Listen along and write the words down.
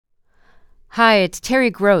Hi, it's Terry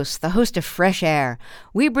Gross, the host of Fresh Air.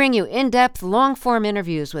 We bring you in-depth, long-form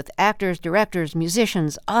interviews with actors, directors,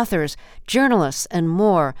 musicians, authors, journalists, and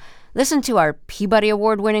more. Listen to our Peabody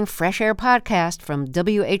Award-winning Fresh Air podcast from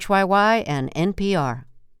WHYY and NPR.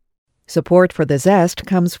 Support for The Zest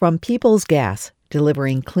comes from Peoples Gas,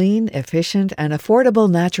 delivering clean, efficient, and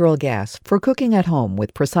affordable natural gas for cooking at home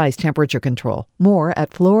with precise temperature control. More at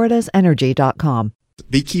floridasenergy.com.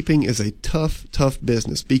 Beekeeping is a tough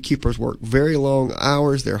business. Beekeepers work very long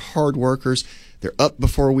hours. They're hard workers. They're up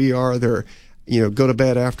before we are. They're, go to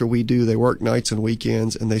bed after we do. They work nights and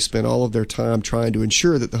weekends, and they spend all of their time trying to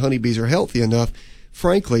ensure that the honeybees are healthy enough,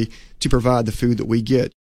 frankly, to provide the food that we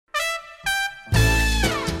get.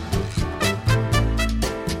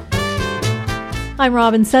 I'm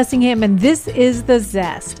Robin Sussingham, and this is The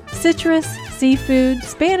Zest. Citrus, seafood,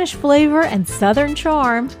 Spanish flavor, and Southern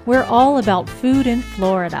charm. We're all about food in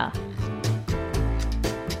Florida.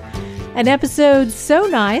 An episode so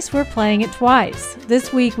nice, we're playing it twice.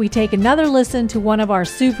 This week, we take another listen to one of our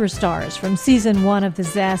superstars from Season 1 of The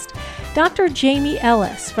Zest, Dr. Jamie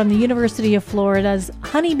Ellis from the University of Florida's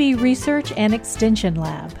Honeybee Research and Extension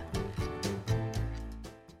Lab.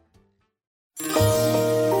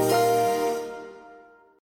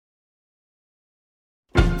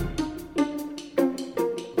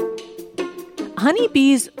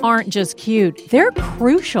 Honeybees aren't just cute, they're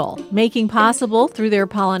crucial, making possible through their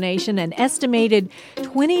pollination an estimated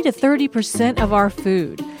 20 to 30% of our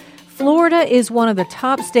food. Florida is one of the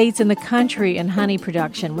top states in the country in honey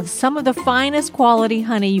production, with some of the finest quality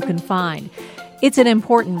honey you can find. It's an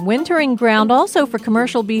important wintering ground also for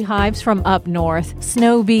commercial beehives from up north,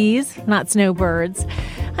 snow bees, not snowbirds.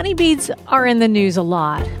 Honeybees are in the news a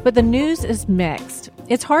lot, but the news is mixed.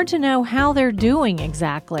 It's hard to know how they're doing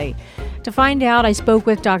exactly. To find out, I spoke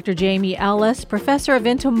with Dr. Jamie Ellis, professor of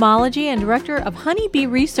entomology and director of honeybee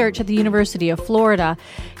research at the University of Florida.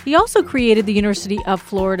 He also created the University of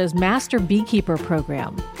Florida's Master Beekeeper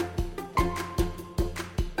program.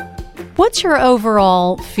 What's your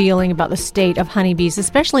overall feeling about the state of honeybees,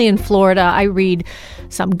 especially in Florida? I read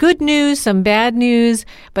some good news, some bad news,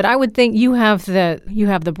 but I would think you have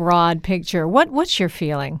the broad picture. What's your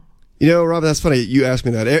feeling? Robin, that's funny. You asked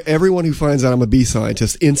me that. Everyone who finds out I'm a bee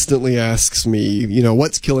scientist instantly asks me,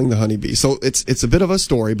 what's killing the honeybee? So it's a bit of a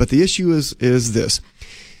story, but the issue is this.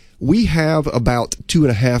 We have about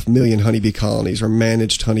 2.5 million honeybee colonies or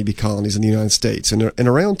managed honeybee colonies in the United States. And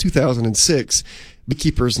around 2006,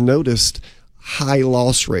 beekeepers noticed high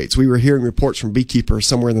loss rates. We were hearing reports from beekeepers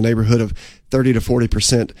somewhere in the neighborhood of 30 to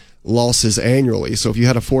 40% losses annually. So if you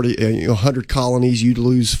had 100 colonies, you'd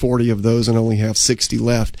lose 40 of those and only have 60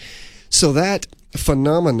 left. So that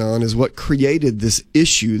phenomenon is what created this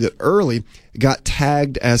issue that early got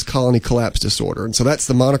tagged as colony collapse disorder. And so that's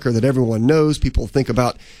the moniker that everyone knows. People think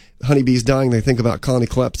about honeybees dying, they think about colony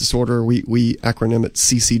collapse disorder. We acronym it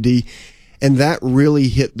CCD. And that really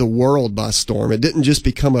hit the world by storm. It didn't just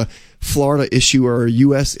become a Florida issue or a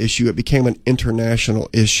U.S. issue. It became an international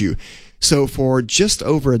issue. So for just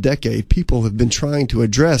over a decade, people have been trying to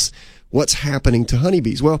address what's happening to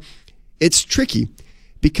honeybees. Well, it's tricky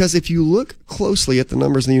because if you look closely at the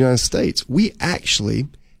numbers in the United States, we actually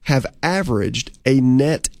have averaged a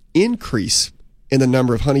net increase in the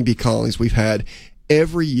number of honeybee colonies we've had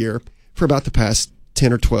every year for about the past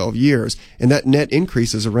 10 or 12 years. And that net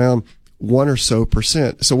increase is around 1 or so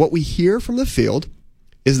percent. So what we hear from the field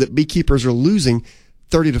is that beekeepers are losing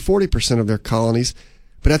 30 to 40% of their colonies.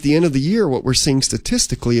 But at the end of the year, what we're seeing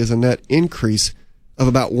statistically is a net increase of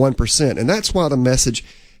about 1%. And that's why the message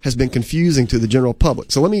has been confusing to the general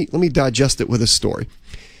public. So let me digest it with a story.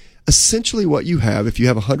 Essentially what you have, if you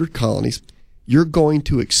have 100 colonies, you're going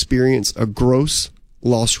to experience a gross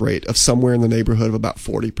loss rate of somewhere in the neighborhood of about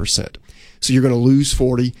 40%. So you're going to lose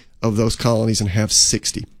 40 of those colonies and have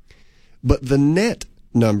 60. But the net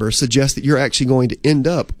number suggests that you're actually going to end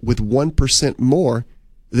up with 1% more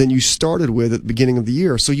than you started with at the beginning of the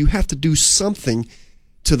year. So you have to do something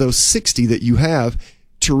to those 60 that you have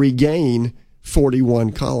to regain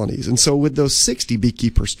 41 colonies. And so with those 60,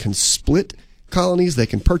 beekeepers can split colonies, they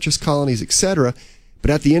can purchase colonies, etc.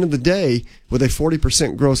 But at the end of the day, with a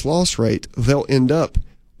 40% gross loss rate, they'll end up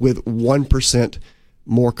with 1%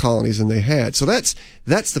 more colonies than they had. So that's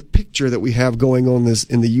the picture that we have going on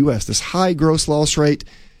in the U.S., this high gross loss rate,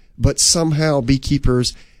 but somehow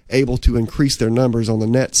beekeepers able to increase their numbers on the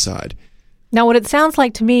net side. Now, what it sounds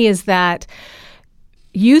like to me is that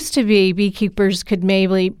used to be beekeepers could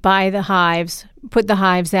maybe buy the hives, put the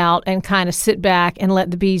hives out, and kind of sit back and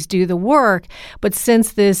let the bees do the work. But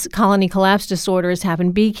since this colony collapse disorder has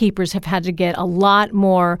happened, beekeepers have had to get a lot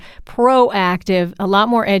more proactive, a lot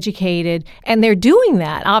more educated, and they're doing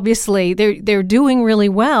that. Obviously, they're doing really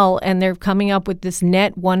well, and they're coming up with this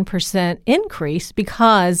net 1% increase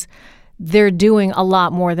because they're doing a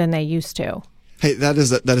lot more than they used to. Hey, that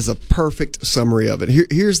is a perfect summary of it.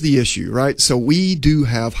 Here's the issue, right? So we do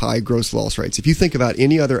have high gross loss rates. If you think about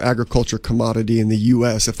any other agriculture commodity in the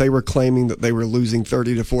U.S., if they were claiming that they were losing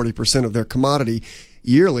 30 to 40% of their commodity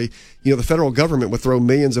yearly, the federal government would throw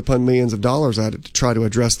millions upon millions of dollars at it to try to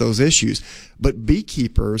address those issues. But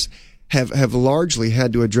beekeepers have largely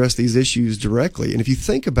had to address these issues directly. And if you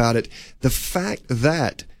think about it, the fact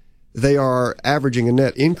that they are averaging a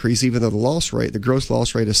net increase, even though the gross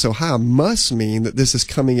loss rate is so high, must mean that this is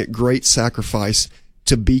coming at great sacrifice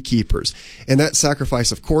to beekeepers. And that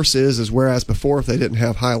sacrifice, of course, is whereas before, if they didn't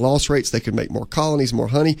have high loss rates, they could make more colonies, more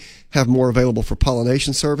honey, have more available for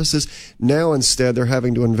pollination services. Now, instead, they're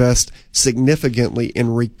having to invest significantly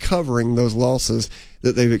in recovering those losses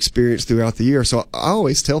that they've experienced throughout the year. So I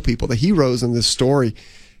always tell people the heroes in this story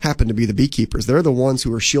happen to be the beekeepers. They're the ones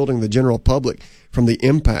who are shielding the general public from the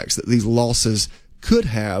impacts that these losses could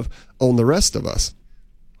have on the rest of us.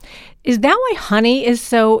 Is that why honey is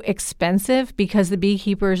so expensive? Because the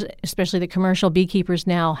beekeepers, especially the commercial beekeepers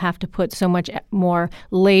now, have to put so much more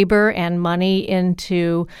labor and money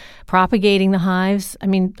into propagating the hives? I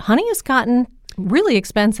mean, honey has gotten really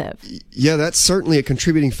expensive. Yeah, that's certainly a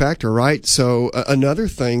contributing factor, right? So another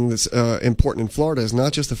thing that's important in Florida is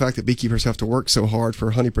not just the fact that beekeepers have to work so hard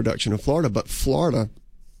for honey production in Florida, but Florida,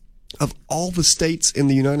 of all the states in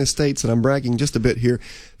the United States, and I'm bragging just a bit here,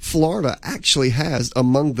 Florida actually has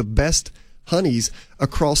among the best honeys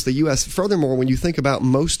across the U.S. Furthermore, when you think about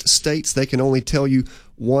most states, they can only tell you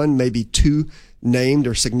one, maybe two named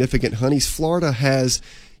or significant honeys. Florida has,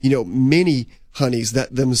 many honeys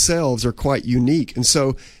that themselves are quite unique. And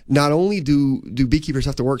so not only do beekeepers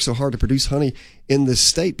have to work so hard to produce honey in this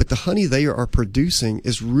state, but the honey they are producing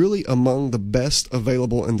is really among the best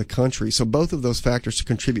available in the country. So both of those factors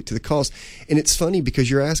contribute to the cost. And it's funny because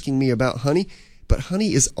you're asking me about honey, but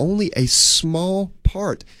honey is only a small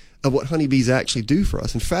part of what honeybees actually do for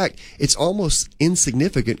us. In fact, it's almost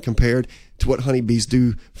insignificant compared to what honeybees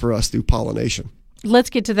do for us through pollination.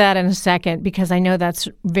 Let's get to that in a second because I know that's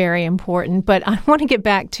very important. But I want to get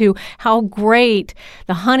back to how great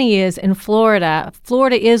the honey is in Florida.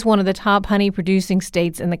 Florida is one of the top honey producing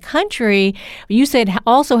states in the country. You said it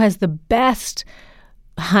also has the best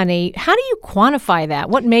honey. How do you quantify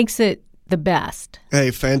that? What makes it the best?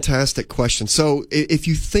 Hey, fantastic question. So if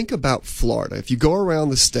you think about Florida, if you go around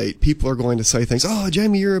the state, people are going to say things, oh,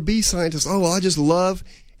 Jamie, you're a bee scientist. Oh, well, I just love.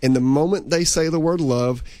 And the moment they say the word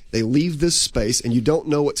love, they leave this space and you don't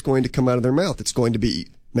know what's going to come out of their mouth. It's going to be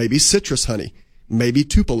maybe citrus honey, maybe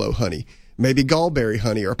tupelo honey, maybe gallberry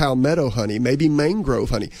honey or palmetto honey, maybe mangrove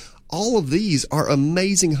honey. All of these are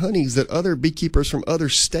amazing honeys that other beekeepers from other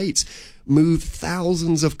states move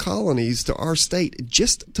thousands of colonies to our state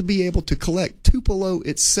just to be able to collect. Tupelo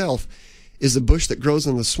itself is a bush that grows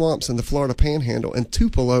in the swamps in the Florida Panhandle, and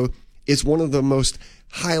tupelo is one of the most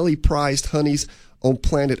highly prized honeys on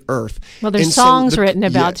planet Earth. Well, there's songs written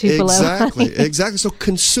about tupelo. Exactly. So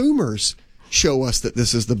consumers show us that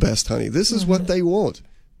this is the best honey. This is what they want.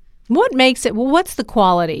 What makes it? Well, what's the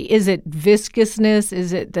quality? Is it viscousness?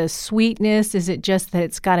 Is it the sweetness? Is it just that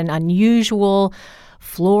it's got an unusual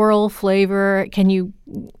floral flavor? Can you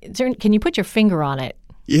put your finger on it?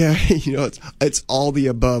 Yeah, it's all the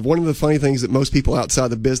above. One of the funny things that most people outside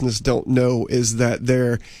the business don't know is that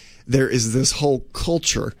there is this whole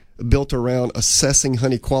culture built around assessing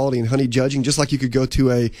honey quality and honey judging. Just like you could go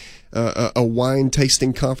to a wine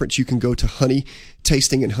tasting conference, you can go to honey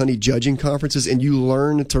tasting and honey judging conferences, and you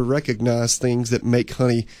learn to recognize things that make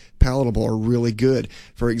honey palatable or really good.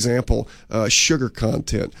 For example, sugar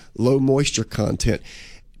content, low moisture content.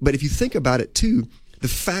 But if you think about it too, the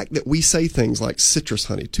fact that we say things like citrus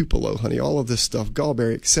honey, tupelo honey, all of this stuff,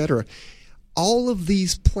 gallberry, etc., all of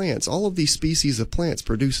these plants, all of these species of plants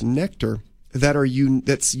produce nectar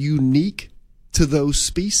that's unique to those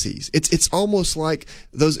species. It's almost like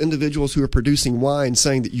those individuals who are producing wine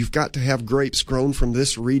saying that you've got to have grapes grown from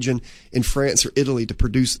this region in France or Italy to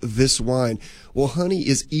produce this wine. Well, honey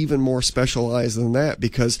is even more specialized than that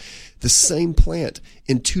because the same plant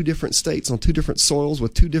in two different states on two different soils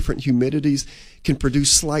with two different humidities can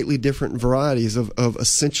produce slightly different varieties of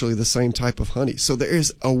essentially the same type of honey. So there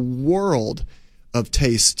is a world of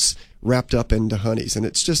tastes wrapped up into honeys, and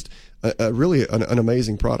it's just really an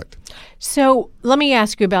amazing product. So let me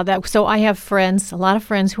ask you about that. So I have friends, a lot of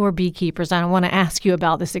friends who are beekeepers. I want to ask you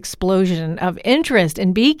about this explosion of interest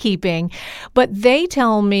in beekeeping, but they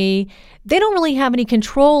tell me they don't really have any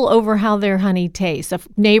control over how their honey tastes. A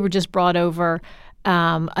neighbor just brought over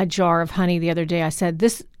a jar of honey the other day. I said,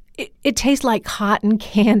 it tastes like cotton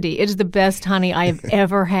candy. It is the best honey I have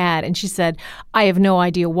ever had. And she said, I have no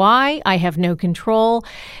idea why. I have no control.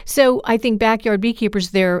 So I think backyard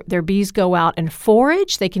beekeepers, their bees go out and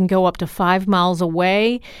forage. They can go up to 5 miles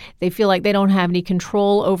away. They feel like they don't have any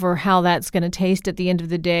control over how that's going to taste at the end of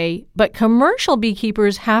the day. But commercial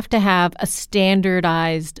beekeepers have to have a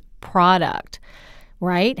standardized product,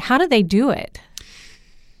 right? How do they do it?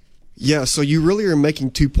 Yeah, so you really are making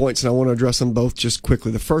 2 points, and I want to address them both just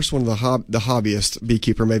quickly. The first one, the hobbyist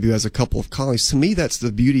beekeeper, maybe who has a couple of colonies. To me, that's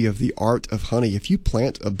the beauty of the art of honey. If you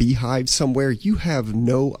plant a beehive somewhere, you have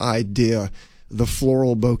no idea the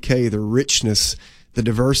floral bouquet, the richness, the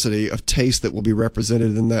diversity of taste that will be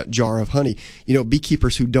represented in that jar of honey. You know,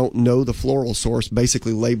 beekeepers who don't know the floral source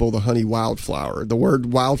basically label the honey wildflower. The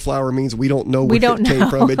word wildflower means we don't know where it came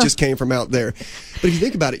from. It just came from out there. But if you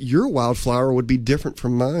think about it, your wildflower would be different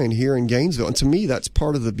from mine here in Gainesville. And to me, that's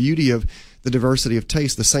part of the beauty of the diversity of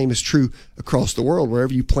taste. The same is true across the world.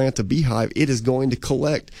 Wherever you plant a beehive, it is going to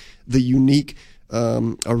collect the unique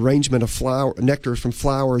arrangement of nectar from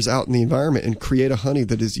flowers out in the environment and create a honey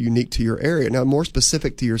that is unique to your area. Now, more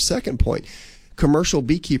specific to your second point, commercial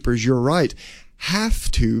beekeepers, you're right,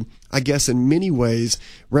 have to, I guess, in many ways,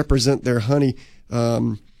 represent their honey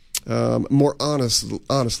more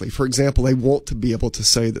honestly. For example, they want to be able to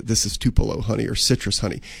say that this is Tupelo honey or citrus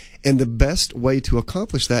honey. And the best way to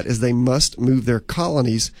accomplish that is they must move their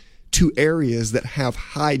colonies to areas that have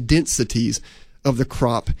high densities of the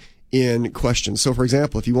crop in question. So, for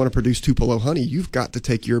example, if you want to produce Tupelo honey, you've got to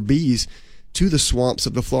take your bees to the swamps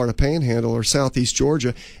of the Florida Panhandle or southeast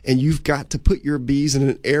Georgia, and you've got to put your bees in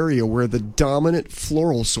an area where the dominant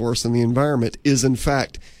floral source in the environment is, in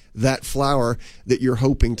fact, that flower that you're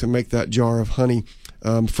hoping to make that jar of honey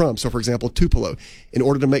from. So, for example, Tupelo. In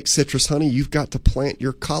order to make citrus honey, you've got to plant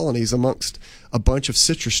your colonies amongst a bunch of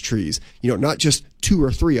citrus trees. You know, not just 2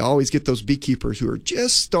 or 3. I always get those beekeepers who are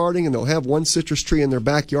just starting and they'll have one citrus tree in their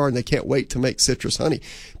backyard and they can't wait to make citrus honey.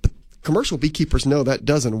 But commercial beekeepers know that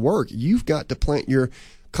doesn't work. You've got to plant your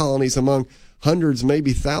colonies among hundreds,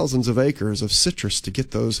 maybe thousands of acres of citrus to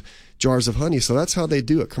get those jars of honey. So that's how they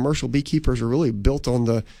do it. Commercial beekeepers are really built on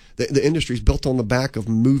the industry's built on the back of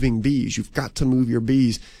moving bees. You've got to move your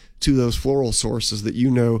bees to those floral sources that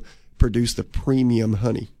you know produce the premium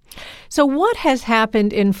honey. So what has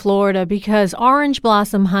happened in Florida? Because orange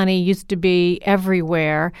blossom honey used to be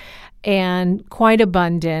everywhere and quite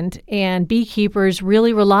abundant, and beekeepers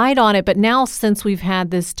really relied on it. But now, since we've had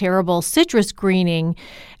this terrible citrus greening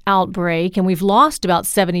outbreak and we've lost about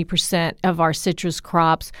 70% of our citrus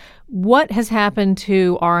crops, what has happened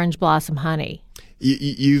to orange blossom honey?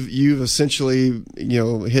 You've essentially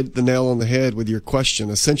hit the nail on the head with your question.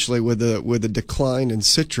 Essentially, with the decline in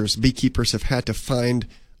citrus, beekeepers have had to find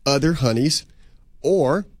other honeys,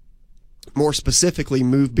 or more specifically,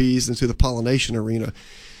 move bees into the pollination arena.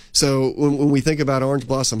 So when we think about orange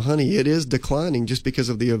blossom honey, it is declining just because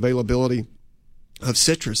of the availability of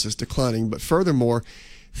citrus is declining. But furthermore,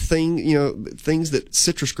 things that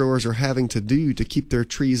citrus growers are having to do to keep their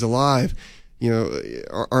trees alive,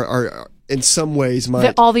 are in some ways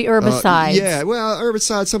all the herbicides.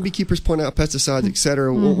 Herbicides. Some beekeepers point out pesticides,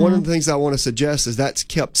 etc. Mm-hmm. One of the things I want to suggest is that's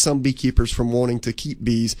kept some beekeepers from wanting to keep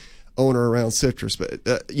bees on or around citrus. But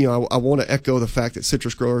I want to echo the fact that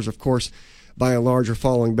citrus growers, of course, by and large, are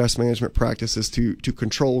following best management practices to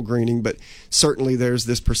control greening. But certainly, there's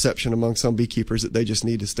this perception among some beekeepers that they just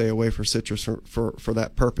need to stay away from citrus for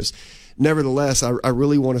that purpose. Nevertheless, I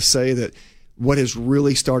really want to say that what has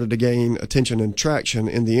really started to gain attention and traction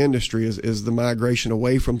in the industry is the migration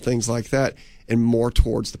away from things like that and more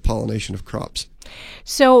towards the pollination of crops.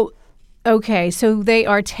 So they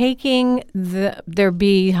are taking their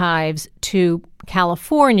beehives to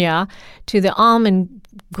California, to the almond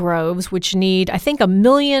groves, which need, I think, 1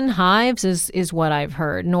 million hives is what I've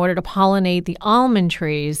heard, in order to pollinate the almond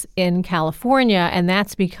trees in California, and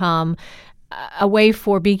that's become a way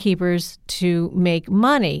for beekeepers to make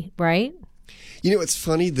money, right? It's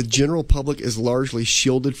funny. The general public is largely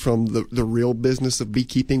shielded from the real business of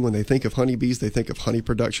beekeeping. When they think of honeybees, they think of honey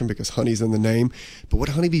production because honey's in the name. But what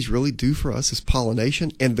honeybees really do for us is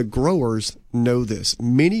pollination, and the growers know this.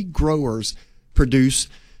 Many growers produce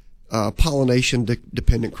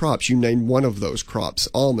pollination-dependent crops. You named one of those crops,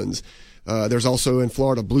 almonds. There's also in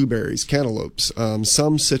Florida blueberries, cantaloupes,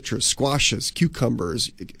 some citrus, squashes, cucumbers,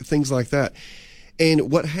 things like that.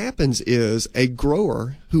 And what happens is a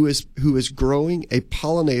grower who is growing a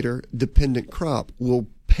pollinator-dependent crop will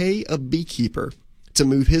pay a beekeeper to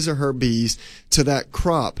move his or her bees to that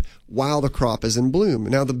crop while the crop is in bloom.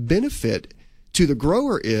 Now, the benefit to the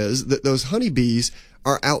grower is that those honeybees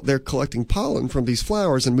are out there collecting pollen from these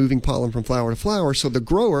flowers and moving pollen from flower to flower. So the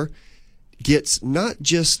grower gets not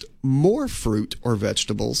just more fruit or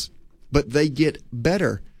vegetables, but they get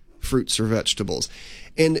better fruits or vegetables.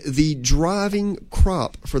 And the driving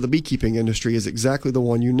crop for the beekeeping industry is exactly the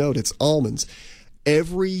one you note. It's almonds.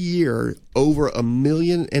 Every year, over 1.5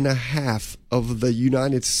 million of the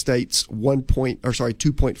United States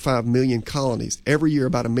 2.5 million colonies. Every year,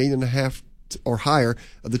 about 1.5 million or higher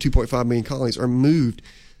of the 2.5 million colonies are moved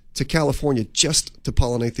to California just to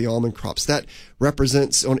pollinate the almond crops. That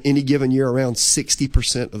represents on any given year around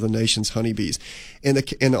 60% of the nation's honeybees. And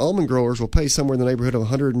the almond growers will pay somewhere in the neighborhood of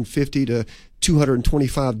 $150 to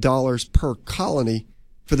 $225 per colony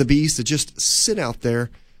for the bees to just sit out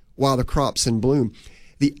there while the crop's in bloom.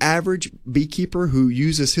 The average beekeeper who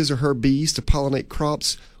uses his or her bees to pollinate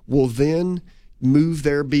crops will then move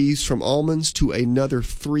their bees from almonds to another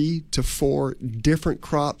 3 to 4 different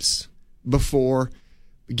crops before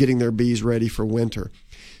getting their bees ready for winter.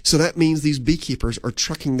 So that means these beekeepers are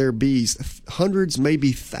trucking their bees hundreds,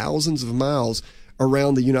 maybe thousands of miles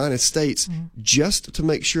around the United States just to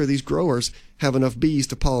make sure these growers have enough bees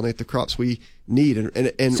to pollinate the crops we need.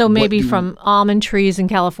 And so maybe from almond trees in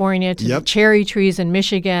California to cherry trees in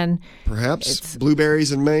Michigan. Perhaps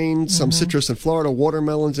blueberries in Maine, some citrus in Florida,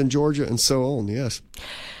 watermelons in Georgia, and so on, yes.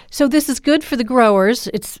 So this is good for the growers.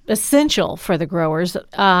 It's essential for the growers,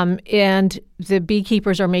 and the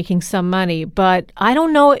beekeepers are making some money. But I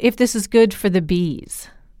don't know if this is good for the bees.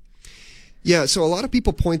 Yeah, so a lot of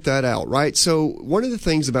people point that out, right? So one of the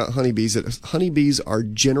things about honeybees is that honeybees are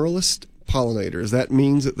generalist pollinators. That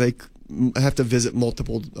means that they have to visit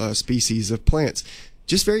multiple species of plants.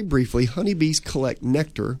 Just very briefly, honeybees collect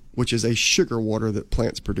nectar, which is a sugar water that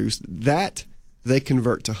plants produce. That they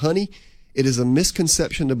convert to honey. It is a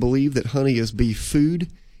misconception to believe that honey is bee food.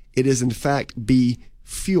 It is, in fact, bee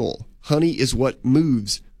fuel. Honey is what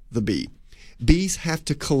moves the bee. Bees have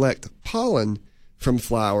to collect pollen from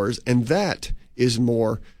flowers, and that is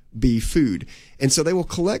more bee food. And so they will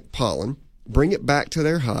collect pollen, bring it back to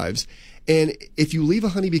their hives, and if you leave a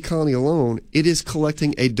honeybee colony alone, it is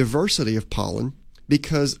collecting a diversity of pollen,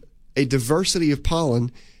 because a diversity of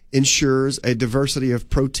pollen ensures a diversity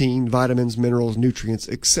of protein, vitamins, minerals, nutrients,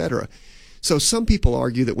 etc. So some people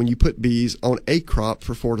argue that when you put bees on a crop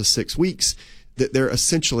for 4 to 6 weeks, that they're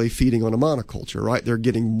essentially feeding on a monoculture, right? They're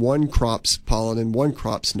getting one crop's pollen and one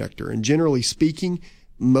crop's nectar. And generally speaking,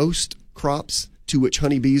 most crops to which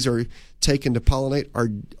honeybees are taken to pollinate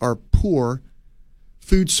are poor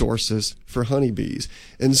food sources for honeybees.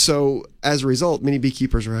 And so as a result, many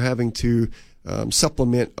beekeepers are having to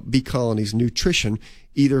supplement bee colonies' nutrition,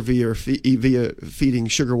 either via feeding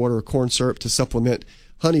sugar water or corn syrup to supplement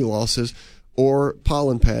honey losses, or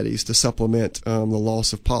pollen patties to supplement the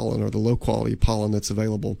loss of pollen or the low quality pollen that's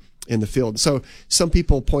available in the field. So some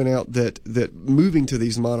people point out that moving to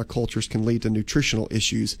these monocultures can lead to nutritional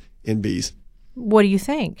issues in bees. What do you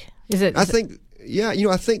think? I think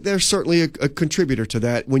there's certainly a contributor to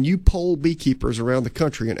that. When you poll beekeepers around the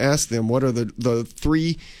country and ask them what are the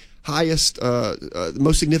 3 highest,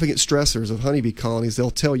 most significant stressors of honeybee colonies,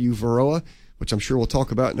 they'll tell you varroa, which I'm sure we'll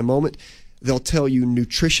talk about in a moment. They'll tell you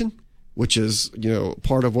nutrition, which is,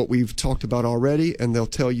 part of what we've talked about already, and they'll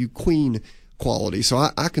tell you queen quality. So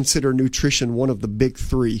I consider nutrition one of the big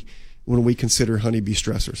 3 when we consider honeybee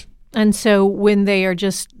stressors. And so when they are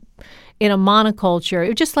just in a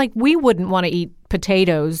monoculture, just like we wouldn't want to eat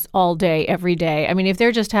potatoes all day, every day. I mean, if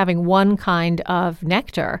they're just having one kind of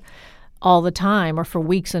nectar all the time or for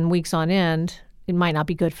weeks and weeks on end, it might not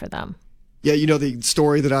be good for them. Yeah, the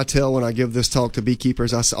story that I tell when I give this talk to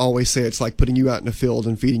beekeepers, I always say it's like putting you out in the field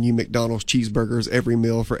and feeding you McDonald's cheeseburgers every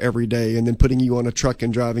meal for every day, and then putting you on a truck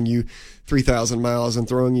and driving you 3,000 miles and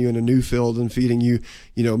throwing you in a new field and feeding you,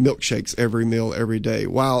 milkshakes every meal every day.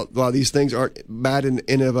 While these things aren't bad in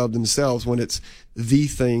and of themselves, when it's the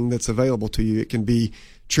thing that's available to you, it can be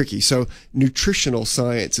tricky. So nutritional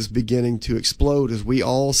science is beginning to explode as we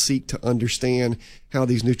all seek to understand how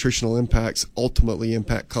these nutritional impacts ultimately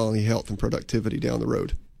impact colony health and productivity down the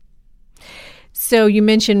road. So you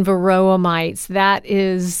mentioned varroa mites. That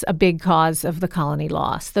is a big cause of the colony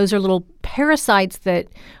loss. Those are little parasites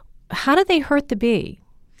how do they hurt the bee?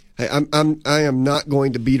 Hey, I am not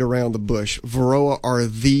going to beat around the bush. Varroa are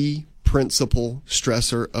the principal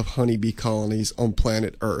stressor of honeybee colonies on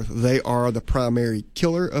planet Earth. They are the primary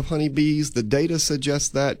killer of honeybees. The data suggests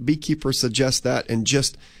that. Beekeepers suggest that. And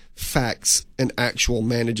just facts and actual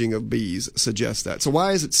managing of bees suggest that. So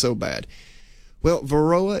why is it so bad? Well,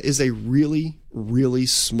 Varroa is a really, really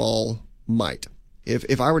small mite.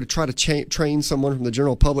 If I were to try to train someone from the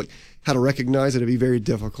general public how to recognize it, it'd be very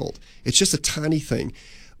difficult. It's just a tiny thing.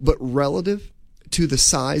 But relative to the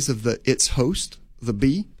size of its host, the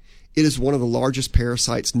bee, it is one of the largest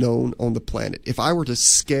parasites known on the planet. If I were to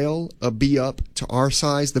scale a bee up to our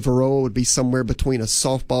size, the Varroa would be somewhere between a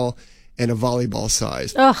softball and a volleyball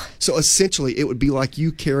size. Ugh. So essentially, it would be like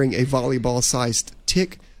you carrying a volleyball-sized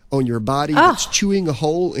tick on your body that's chewing a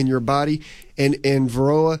hole in your body. And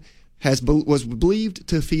Varroa was believed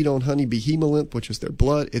to feed on honeybee hemolymph, which is their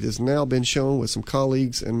blood. It has now been shown with some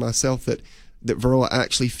colleagues and myself that Varroa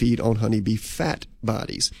actually feed on honeybee fat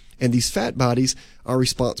bodies. And these fat bodies are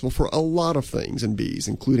responsible for a lot of things in bees,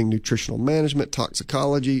 including nutritional management,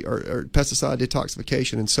 toxicology, or pesticide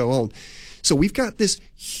detoxification, and so on. So we've got this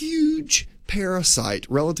huge parasite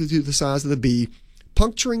relative to the size of the bee,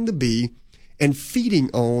 puncturing the bee and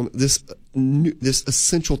feeding on this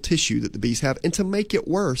essential tissue that the bees have. And to make it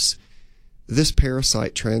worse, this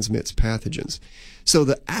parasite transmits pathogens. So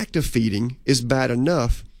the act of feeding is bad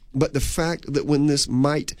enough, but the fact that when this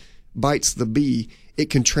mite bites the bee, it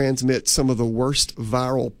can transmit some of the worst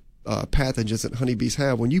viral pathogens that honeybees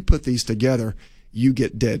have. When you put these together, you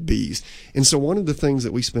get dead bees. And so one of the things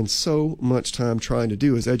that we spend so much time trying to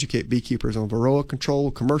do is educate beekeepers on Varroa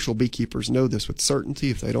control. Commercial beekeepers know this with certainty.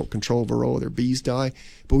 If they don't control Varroa, their bees die.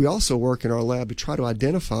 But we also work in our lab to try to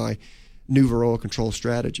identify new Varroa control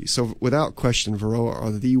strategies. So without question, Varroa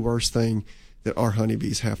are the worst thing that our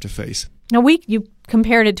honeybees have to face. Now, you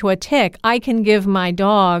compared it to a tick. I can give my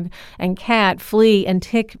dog and cat flea and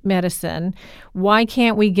tick medicine. Why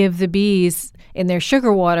can't we give the bees in their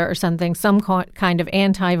sugar water or something some kind of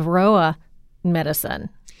anti-Varroa medicine?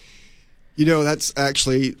 You know, that's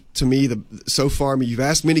actually, to me, so far, you've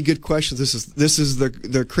asked many good questions. This is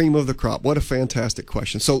the cream of the crop. What a fantastic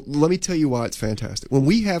question. So let me tell you why it's fantastic. When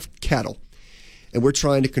we have cattle and we're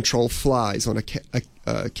trying to control flies on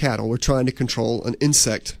a cattle, we're trying to control an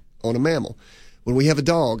insect on a mammal. When we have a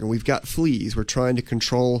dog and we've got fleas, we're trying to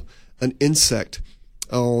control an insect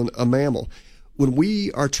on a mammal. When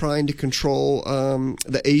we are trying to control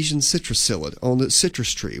the Asian citrus psyllid on the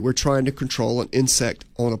citrus tree, we're trying to control an insect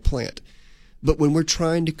on a plant. But when we're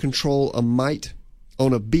trying to control a mite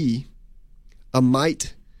on a bee, a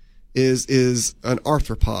mite is an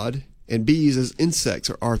arthropod, and bees as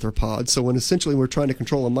insects are arthropods. So when essentially we're trying to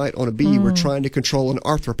control a mite on a bee, we're trying to control an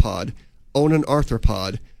arthropod on an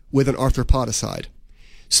arthropod with an arthropodicide.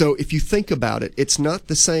 So if you think about it, it's not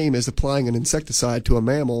the same as applying an insecticide to a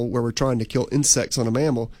mammal where we're trying to kill insects on a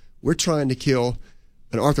mammal. We're trying to kill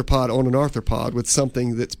an arthropod on an arthropod with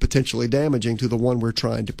something that's potentially damaging to the one we're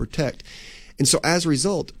trying to protect. And so as a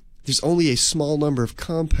result, there's only a small number of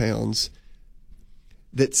compounds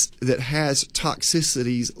that has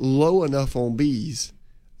toxicities low enough on bees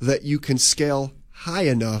that you can scale high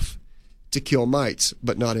enough to kill mites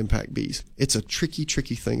but not impact bees. It's a tricky,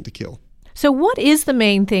 tricky thing to kill. So what is the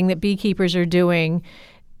main thing that beekeepers are doing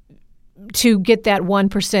to get that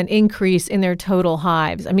 1% increase in their total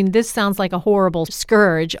hives? I mean, this sounds like a horrible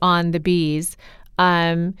scourge on the bees.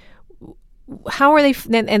 How are they?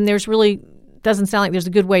 And there's really doesn't sound like there's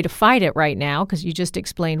a good way to fight it right now because you just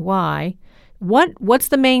explained why. What's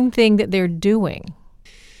the main thing that they're doing?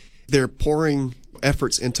 They're pouring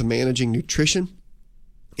efforts into managing nutrition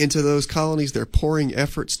into those colonies. They're pouring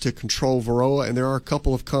efforts to control Varroa, and there are a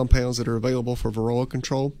couple of compounds that are available for Varroa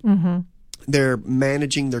control. Mm-hmm. They're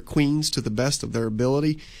managing their queens to the best of their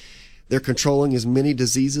ability. They're controlling as many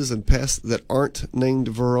diseases and pests that aren't named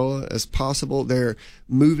Varroa as possible. They're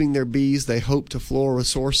moving their bees, they hope, to floral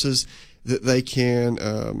sources that they can,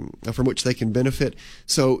 from which they can benefit.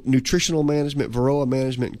 So nutritional management, Varroa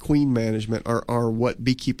management, and queen management are what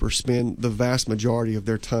beekeepers spend the vast majority of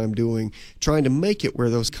their time doing, trying to make it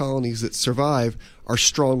where those colonies that survive are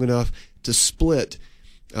strong enough to split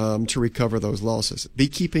to recover those losses.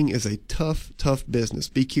 Beekeeping is a tough, tough business.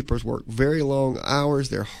 Beekeepers work very long hours.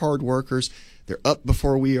 They're hard workers. They're up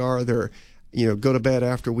before we are. They're go to bed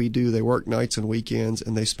after we do. They work nights and weekends,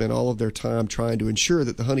 and they spend all of their time trying to ensure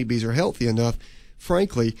that the honeybees are healthy enough,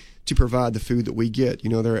 frankly, to provide the food that we get.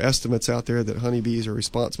 There are estimates out there that honeybees are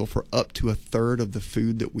responsible for up to a third of the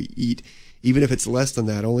food that we eat. Even if it's less than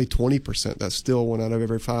that, only 20%. That's still 1 out of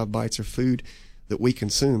every 5 bites of food that we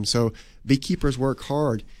consume. So beekeepers work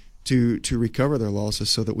hard to recover their losses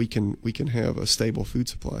so that we can have a stable food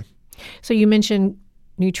supply. So you mentioned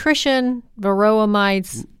nutrition, Varroa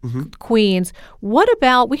mites, queens. What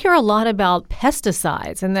about, we hear a lot about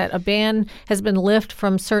pesticides and that a ban has been lifted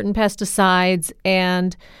from certain pesticides,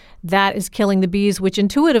 and that is killing the bees, which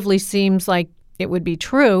intuitively seems like it would be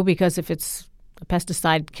true, because if it's a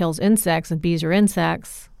pesticide kills insects and bees are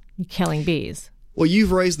insects, you're killing bees. Well,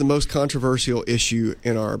 you've raised the most controversial issue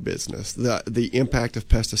in our business, the impact of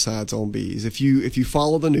pesticides on bees. If you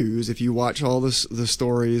follow the news, if you watch all the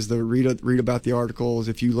stories, read about the articles,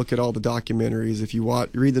 if you look at all the documentaries, if you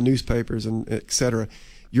read the newspapers, and et cetera,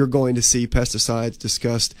 you're going to see pesticides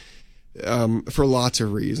discussed for lots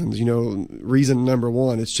of reasons. Reason number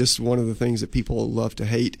one, it's just one of the things that people love to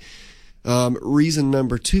hate. Reason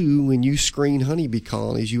number two, when you screen honeybee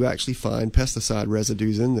colonies, you actually find pesticide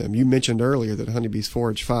residues in them. You mentioned earlier that honeybees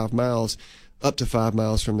forage up to 5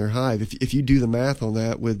 miles from their hive. If you do the math on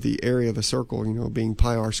that with the area of a circle, being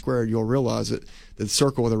pi r squared, you'll realize that the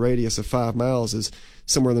circle with a radius of 5 miles is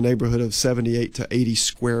somewhere in the neighborhood of 78 to 80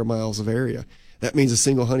 square miles of area. That means a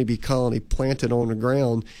single honeybee colony planted on the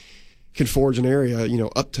ground can forage an area,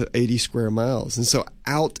 up to 80 square miles. And so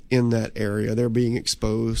out in that area, they're being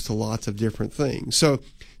exposed to lots of different things.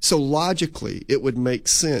 So logically, it would make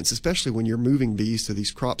sense, especially when you're moving bees to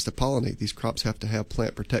these crops to pollinate. These crops have to have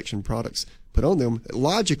plant protection products put on them.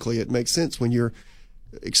 Logically, it makes sense when you're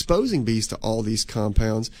exposing bees to all these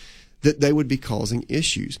compounds that they would be causing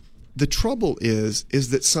issues. The trouble is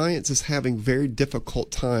that science is having very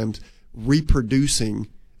difficult times reproducing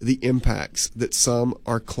the impacts that some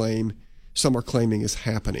are claiming is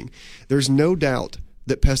happening. There's no doubt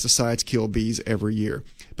that pesticides kill bees every year,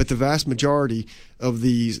 but the vast majority of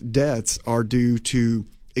these deaths are due to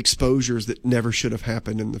exposures that never should have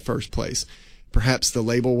happened in the first place. Perhaps the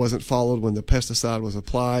label wasn't followed when the pesticide was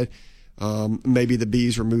applied. Maybe the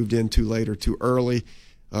bees were moved in too late or too early.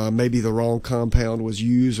 Maybe the wrong compound was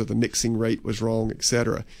used or the mixing rate was wrong,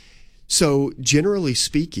 etc. So generally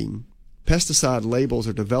speaking, pesticide labels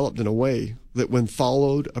are developed in a way that when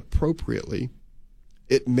followed appropriately,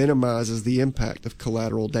 it minimizes the impact of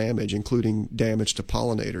collateral damage, including damage to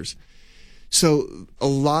pollinators. So a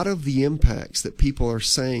lot of the impacts that people are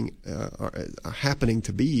saying are happening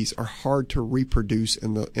to bees are hard to reproduce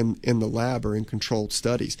in the lab or in controlled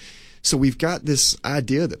studies. So we've got this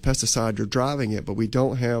idea that pesticides are driving it, but we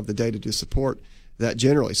don't have the data to support that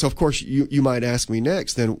generally. So of course you might ask me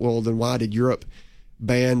next, then why did Europe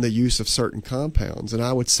ban the use of certain compounds? And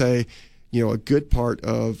I would say, a good part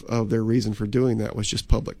of their reason for doing that was just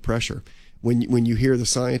public pressure. When you hear the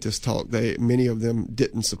scientists talk, many of them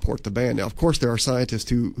didn't support the ban. Now, of course, there are scientists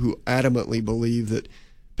who adamantly believe that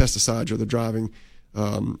pesticides are the driving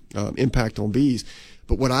impact on bees.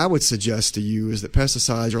 But what I would suggest to you is that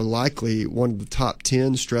pesticides are likely one of the top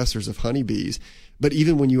 10 stressors of honeybees. But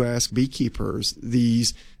even when you ask beekeepers,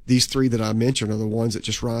 these three that I mentioned are the ones that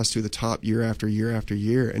just rise to the top year after year after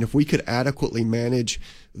year. And if we could adequately manage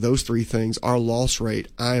those three things, our loss rate,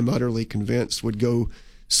 I am utterly convinced, would go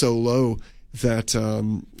so low that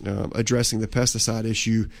addressing the pesticide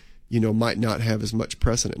issue, might not have as much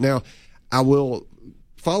precedent. Now, I will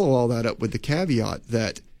follow all that up with the caveat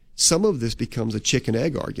that some of this becomes a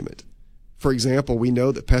chicken-egg argument. For example, we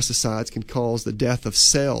know that pesticides can cause the death of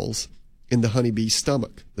cells in the honeybee's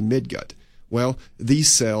stomach, the midgut. Well, these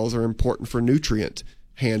cells are important for nutrient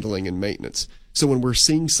handling and maintenance. So when we're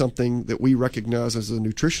seeing something that we recognize as a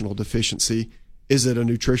nutritional deficiency, is it a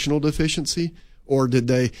nutritional deficiency, or did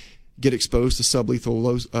they get exposed to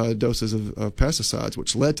sublethal doses of pesticides,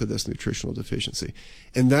 which led to this nutritional deficiency?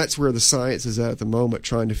 And that's where the science is at the moment,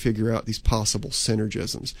 trying to figure out these possible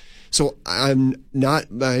synergisms. So I'm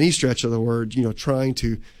not, by any stretch of the word, trying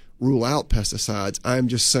to rule out pesticides. I'm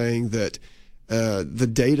just saying that the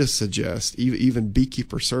data suggests, even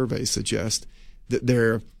beekeeper surveys suggest, that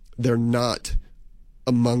they're not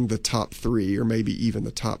among the top 3 or maybe even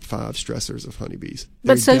the top 5 stressors of honeybees.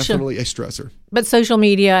 They're definitely a stressor. But social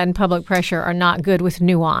media and public pressure are not good with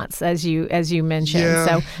nuance, as you mentioned. Yeah,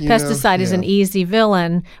 so pesticide is an easy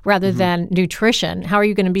villain rather than nutrition. How are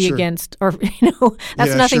you going to be against, or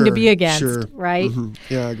that's nothing to be against, right? Mm-hmm.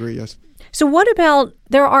 Yeah, I agree, yes. So what about,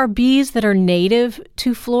 there are bees that are native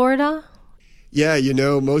to Florida? Yeah,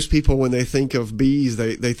 most people, when they think of bees,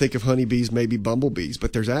 they think of honeybees, maybe bumblebees,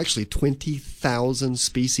 but there's actually 20,000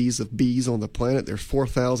 species of bees on the planet. There's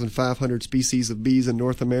 4,500 species of bees in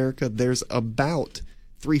North America. There's about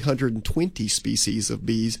 320 species of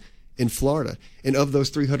bees in Florida. And of those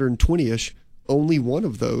 320-ish, only one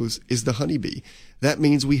of those is the honeybee. That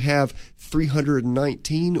means we have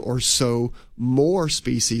 319 or so more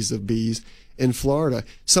species of bees in Florida.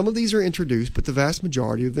 Some of these are introduced, but the vast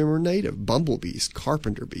majority of them are native. Bumblebees,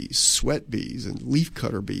 carpenter bees, sweat bees, and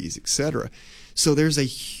leafcutter bees, etc. So there's a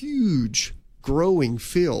huge growing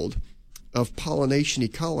field of pollination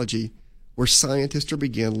ecology where scientists are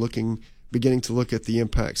beginning to look at the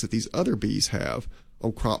impacts that these other bees have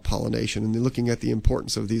crop pollination and looking at the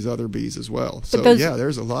importance of these other bees as well. So,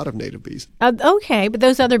 there's a lot of native bees. Okay, but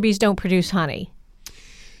those other bees don't produce honey.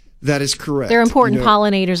 That is correct. They're important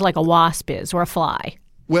pollinators like a wasp is or a fly.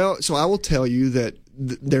 Well, so I will tell you that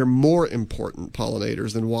they're more important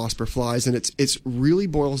pollinators than wasps or flies, and it's really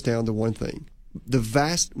boils down to one thing. The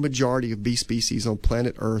vast majority of bee species on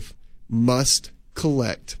planet Earth must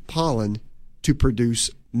collect pollen to produce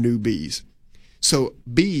new bees. So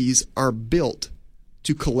bees are built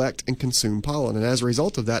to collect and consume pollen, and as a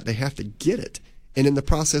result of that, they have to get it. And in the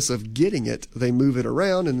process of getting it, they move it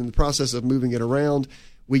around, and in the process of moving it around,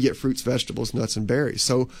 we get fruits, vegetables, nuts, and berries.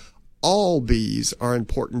 So all bees are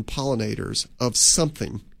important pollinators of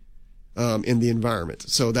something in the environment.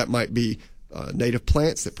 So that might be native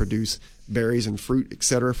plants that produce berries and fruit,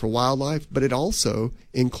 etc., for wildlife, but it also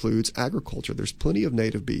includes agriculture. There's plenty of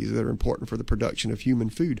native bees that are important for the production of human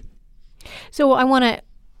food. So I want to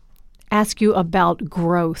ask you about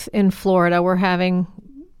growth in Florida. We're having,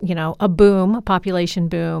 a boom, a population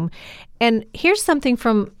boom. And here's something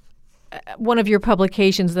from one of your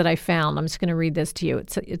publications that I found. I'm just going to read this to you.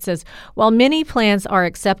 It says, while many plants are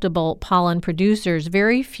acceptable pollen producers,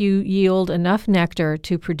 very few yield enough nectar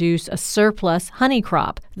to produce a surplus honey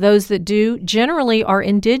crop. Those that do generally are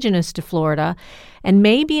indigenous to Florida and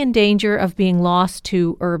may be in danger of being lost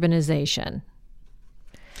to urbanization.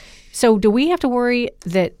 So do we have to worry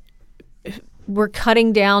that we're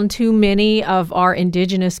cutting down too many of our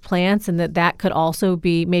indigenous plants and that could also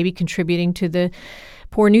be maybe contributing to the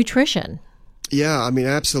poor nutrition? Yeah,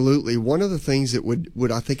 absolutely. One of the things that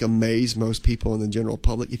would I think amaze most people in the general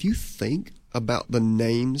public, if you think about the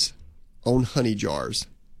names on honey jars,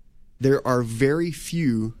 there are very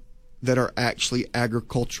few that are actually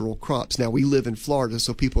agricultural crops. Now, we live in Florida,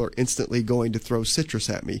 so people are instantly going to throw citrus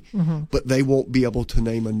at me, but they won't be able to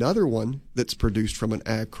name another one that's produced from an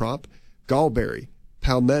ag crop. Gallberry,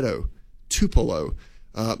 palmetto, tupelo,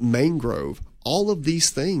 mangrove, all of these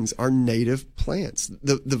things are native plants.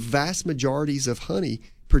 The vast majorities of honey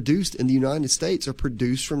produced in the United States are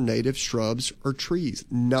produced from native shrubs or trees,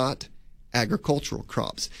 not agricultural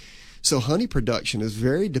crops. So honey production is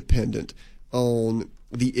very dependent on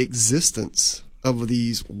the existence of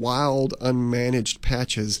these wild, unmanaged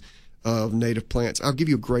patches of native plants. I'll give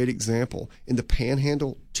you a great example. In the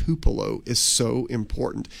Panhandle, tupelo is so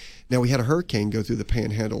important. Now, we had a hurricane go through the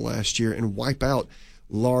Panhandle last year and wipe out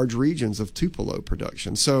large regions of tupelo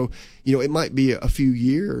production. So, it might be a few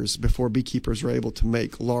years before beekeepers are able to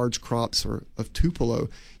make large crops of tupelo.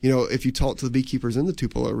 If you talk to the beekeepers in the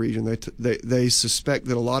Tupelo region, they suspect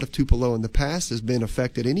that a lot of tupelo in the past has been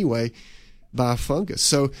affected anyway by fungus.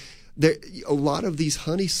 So a lot of these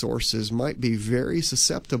honey sources might be very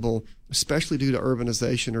susceptible, especially due to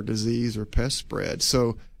urbanization or disease or pest spread.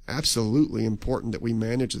 So absolutely important that we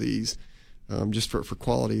manage these just for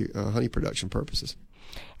quality honey production purposes.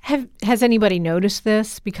 Has anybody noticed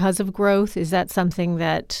this because of growth? Is that something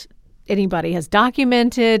that anybody has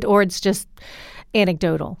documented, or it's just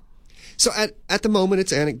anecdotal? So at the moment,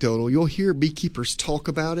 it's anecdotal. You'll hear beekeepers talk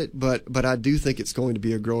about it, but I do think it's going to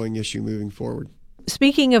be a growing issue moving forward.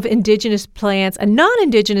 Speaking of indigenous plants and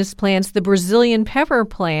non-indigenous plants, the Brazilian pepper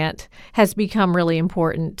plant has become really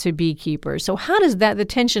important to beekeepers. So how does the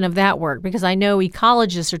tension of that work? Because I know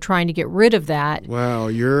ecologists are trying to get rid of that. Wow,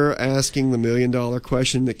 you're asking the million-dollar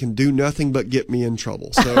question that can do nothing but get me in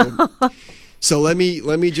trouble. So let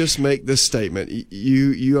me just make this statement.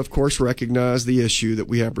 You of course recognize the issue that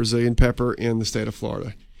we have Brazilian pepper in the state of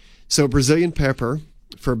Florida. So Brazilian pepper,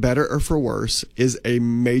 for better or for worse, is a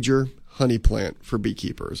major honey plant for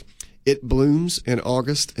beekeepers. It blooms in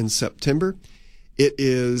August and September. It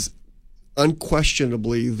is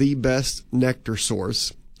unquestionably the best nectar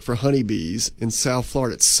source for honeybees in South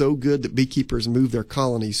Florida. It's so good that beekeepers move their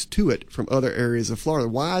colonies to it from other areas of Florida.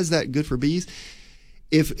 Why is that good for bees?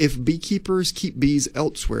 If beekeepers keep bees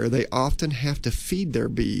elsewhere, they often have to feed their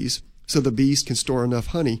bees so the bees can store enough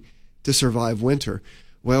honey to survive winter.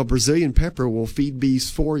 Well, Brazilian pepper will feed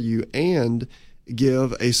bees for you and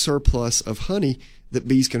give a surplus of honey that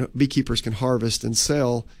beekeepers can harvest and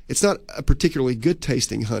sell. It's not a particularly good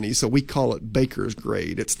tasting honey, so we call it baker's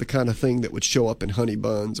grade. It's the kind of thing that would show up in honey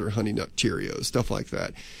buns or honey nut Cheerios, stuff like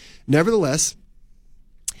that. Nevertheless,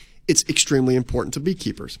 it's extremely important to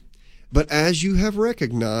beekeepers. But as you have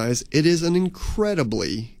recognized, it is an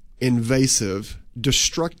incredibly invasive,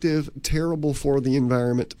 destructive, terrible for the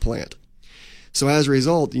environment plant. So as a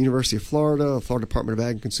result, the University of Florida, Florida Department of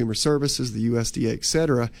Ag and Consumer Services, the USDA, et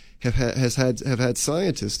cetera, have had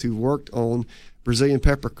scientists who worked on Brazilian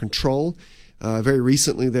pepper control. Very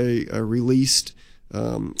recently, they released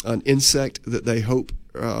an insect that they hope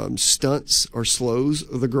stunts or slows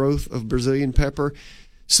the growth of Brazilian pepper.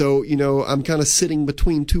 So, I'm kind of sitting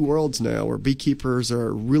between two worlds now, where beekeepers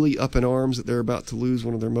are really up in arms that they're about to lose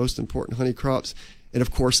one of their most important honey crops. And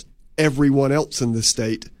of course, everyone else in the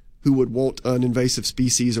state who would want an invasive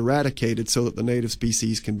species eradicated so that the native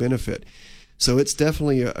species can benefit. So it's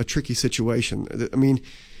definitely a tricky situation. I mean,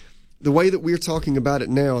 the way that we're talking about it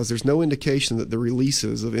now is there's no indication that the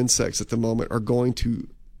releases of insects at the moment are going to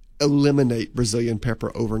eliminate Brazilian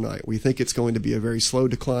pepper overnight. We think it's going to be a very slow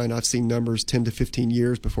decline. I've seen numbers 10 to 15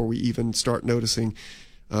 years before we even start noticing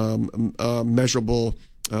measurable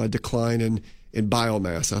decline in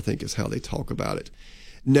biomass, I think is how they talk about it.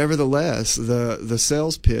 Nevertheless, the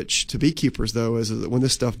sales pitch to beekeepers, though, is that when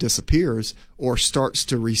this stuff disappears or starts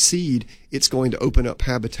to recede, it's going to open up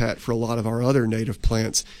habitat for a lot of our other native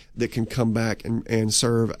plants that can come back and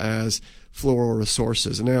serve as floral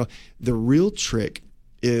resources. Now, the real trick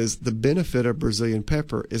is the benefit of Brazilian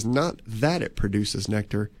pepper is not that it produces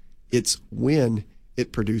nectar, it's when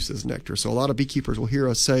it produces nectar. So a lot of beekeepers will hear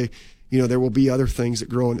us say, there will be other things that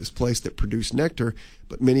grow in its place that produce nectar,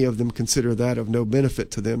 but many of them consider that of no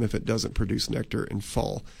benefit to them if it doesn't produce nectar in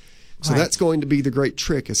fall. So that's going to be the great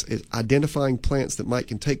trick, is identifying plants that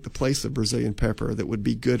can take the place of Brazilian pepper that would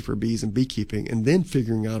be good for bees and beekeeping, and then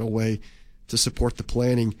figuring out a way to support the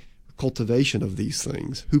planting, cultivation of these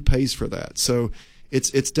things. Who pays for that? So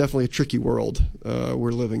it's definitely a tricky world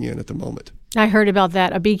we're living in at the moment. I heard about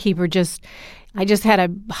that. A beekeeper I just had a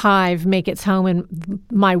hive make its home in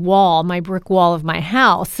my brick wall of my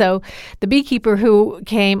house. So the beekeeper who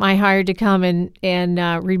I hired to come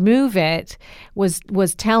and remove it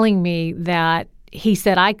was telling me that he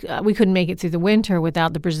said we couldn't make it through the winter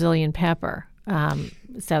without the Brazilian pepper.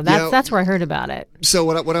 So that's where I heard about it. So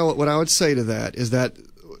what I would say to that is that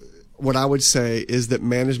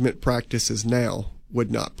management practices now would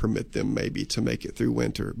not permit them maybe to make it through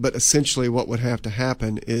winter. But essentially what would have to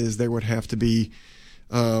happen is there would have to be,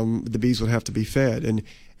 the bees would have to be fed.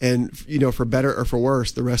 And for better or for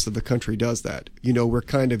worse, the rest of the country does that. We're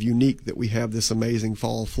kind of unique that we have this amazing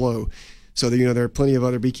fall flow. So there are plenty of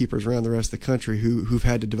other beekeepers around the rest of the country who've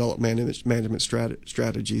had to develop management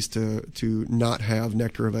strategies to not have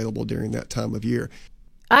nectar available during that time of year.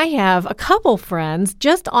 I have a couple friends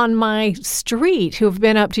just on my street who have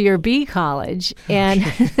been up to your bee college. And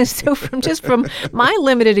so from my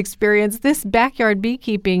limited experience, this backyard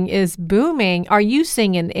beekeeping is booming. Are you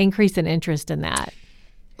seeing an increase in interest in that?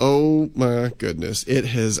 Oh my goodness. It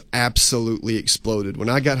has absolutely exploded. When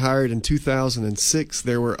I got hired in 2006,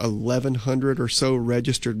 there were 1,100 or so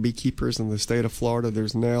registered beekeepers in the state of Florida.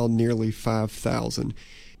 There's now nearly 5,000.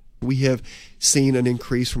 We have seen an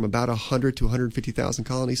increase from about 100 to 150,000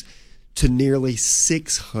 colonies to nearly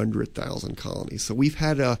 600,000 colonies. So we've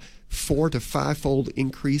had a 4 to 5-fold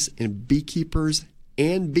increase in beekeepers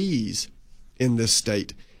and bees in this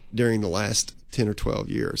state during the last 10 or 12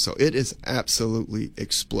 years. So it has absolutely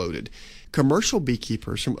exploded. Commercial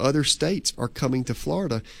beekeepers from other states are coming to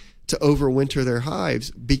Florida to overwinter their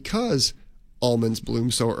hives because almonds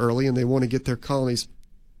bloom so early and they want to get their colonies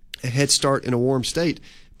a head start in a warm state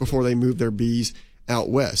before they move their bees out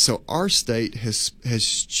west. So our state has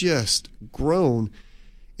just grown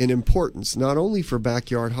in importance, not only for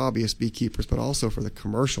backyard hobbyist beekeepers, but also for the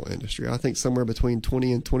commercial industry. I think somewhere between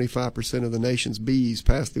 20 and 25% of the nation's bees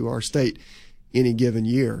pass through our state any given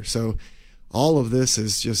year. So all of this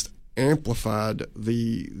has just amplified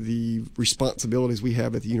the responsibilities we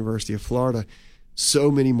have at the University of Florida. So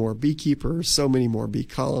many more beekeepers, so many more bee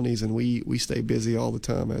colonies, and we stay busy all the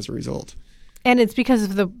time as a result. And it's because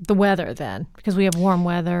of the weather then, because we have warm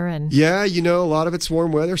weather and... Yeah, a lot of it's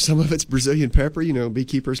warm weather. Some of it's Brazilian pepper.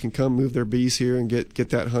 Beekeepers can come move their bees here and get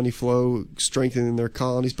that honey flow, strengthening their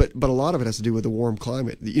colonies. But a lot of it has to do with the warm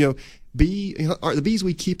climate. The bees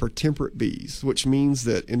we keep are temperate bees, which means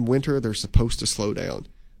that in winter they're supposed to slow down.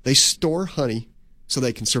 They store honey so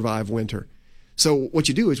they can survive winter. So what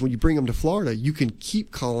you do is when you bring them to Florida, you can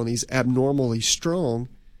keep colonies abnormally strong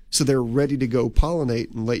so they're ready to go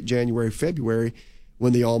pollinate in late January, February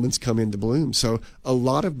when the almonds come into bloom. So a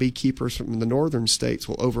lot of beekeepers from the northern states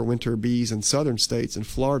will overwinter bees in southern states, and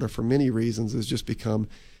Florida, for many reasons, has just become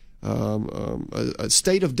a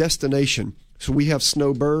state of destination. So we have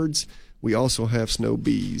snowbirds, we also have snow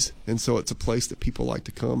bees, and so it's a place that people like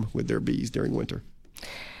to come with their bees during winter.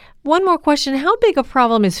 One more question. How big a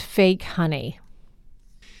problem is fake honey?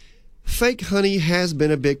 Fake honey has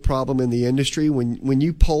been a big problem in the industry. When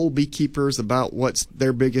you poll beekeepers about what's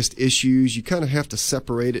their biggest issues, you kind of have to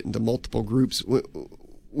separate it into multiple groups.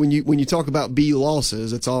 When you talk about bee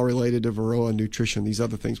losses, it's all related to varroa, nutrition, these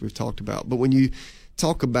other things we've talked about. But when you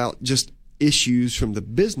talk about just issues from the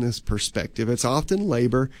business perspective. It's often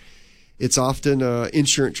labor. It's often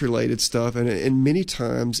insurance-related stuff, and many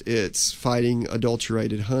times it's fighting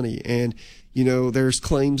adulterated honey. And, there's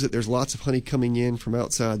claims that there's lots of honey coming in from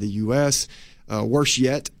outside the U.S. Worse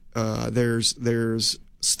yet, there's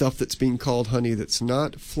stuff that's being called honey that's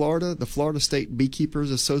not Florida. The Florida State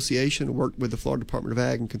Beekeepers Association worked with the Florida Department of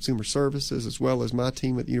Ag and Consumer Services, as well as my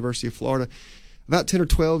team at the University of Florida, about 10 or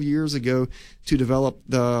 12 years ago to develop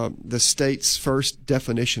the state's first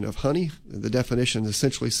definition of honey. The definition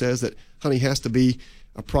essentially says that honey has to be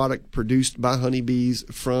a product produced by honeybees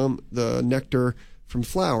from the nectar from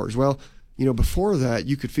flowers. Well, before that,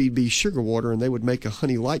 you could feed bees sugar water and they would make a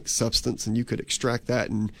honey-like substance, and you could extract that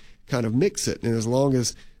and kind of mix it. And as long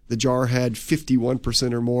as the jar had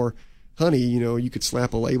 51% or more honey, you could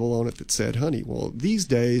slap a label on it that said honey. Well, these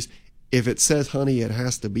days, if it says honey, it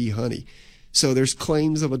has to be honey. So there's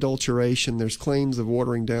claims of adulteration. There's claims of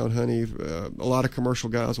watering down honey. A lot of commercial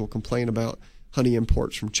guys will complain about honey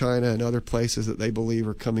imports from China and other places that they believe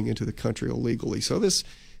are coming into the country illegally. So this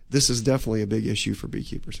is definitely a big issue for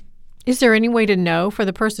beekeepers. Is there any way to know for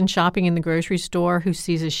the person shopping in the grocery store who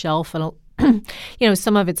sees a shelf and,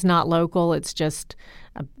 some of it's not local, it's just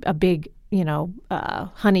a big,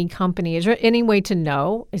 honey company? Is there any way to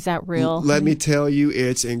know? Is that real? Let me tell you,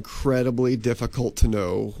 it's incredibly difficult to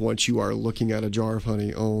know once you are looking at a jar of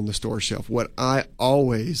honey on the store shelf. What I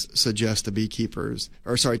always suggest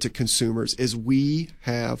to consumers is we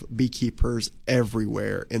have beekeepers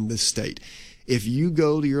everywhere in this state. If you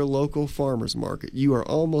go to your local farmer's market, you are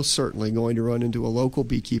almost certainly going to run into a local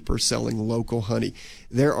beekeeper selling local honey.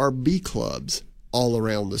 There are bee clubs all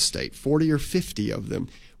around the state, 40 or 50 of them.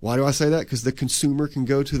 Why do I say that? Because the consumer can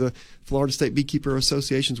go to the Florida State Beekeeper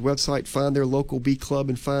Association's website, find their local bee club,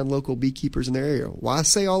 and find local beekeepers in their area. Why I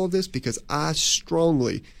say all of this? Because I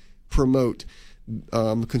strongly promote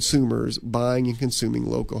consumers buying and consuming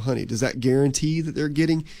local honey. Does that guarantee that they're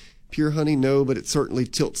getting pure honey? No, but it certainly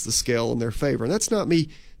tilts the scale in their favor. And that's not me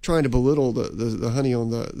trying to belittle the honey on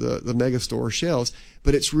the mega store shelves,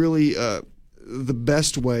 but it's really the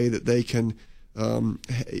best way that they can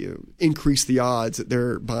increase the odds that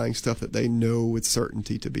they're buying stuff that they know with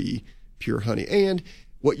certainty to be pure honey. And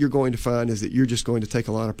what you're going to find is that you're just going to take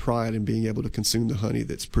a lot of pride in being able to consume the honey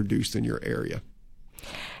that's produced in your area.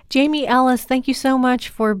 Jamie Ellis, thank you so much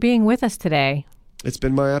for being with us today. It's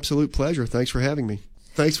been my absolute pleasure. Thanks for having me.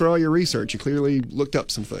 Thanks for all your research. You clearly looked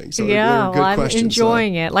up some things. So yeah, they're good I'm questions.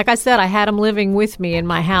 Enjoying it. Like I said, I had them living with me in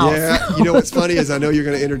my house. Yeah, what's funny is I know you're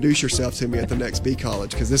going to introduce yourself to me at the next bee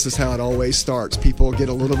college, because this is how it always starts. People get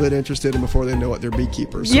a little bit interested, and before they know it, they're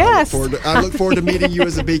beekeepers. So yes. I look forward to meeting you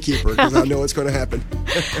as a beekeeper, because I know it's going to happen.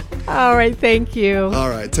 All right, thank you. All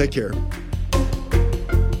right, take care.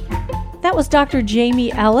 That was Dr.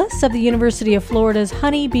 Jamie Ellis of the University of Florida's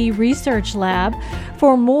Honeybee Research Lab.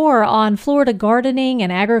 For more on Florida gardening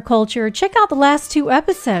and agriculture, check out the last two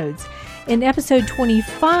episodes. In episode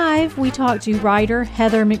 25, we talked to writer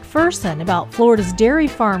Heather McPherson about Florida's dairy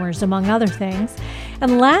farmers, among other things.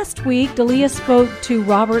 And last week, Dalia spoke to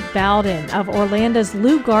Robert Bowden of Orlando's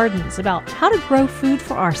Lou Gardens about how to grow food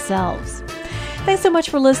for ourselves. Thanks so much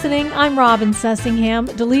for listening. I'm Robin Sussingham.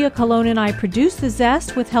 Dalia Colon and I produce The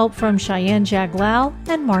Zest with help from Cheyenne Jaglal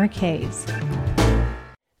and Mark Hayes.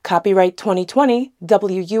 Copyright 2020,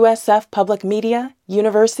 WUSF Public Media,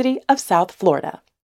 University of South Florida.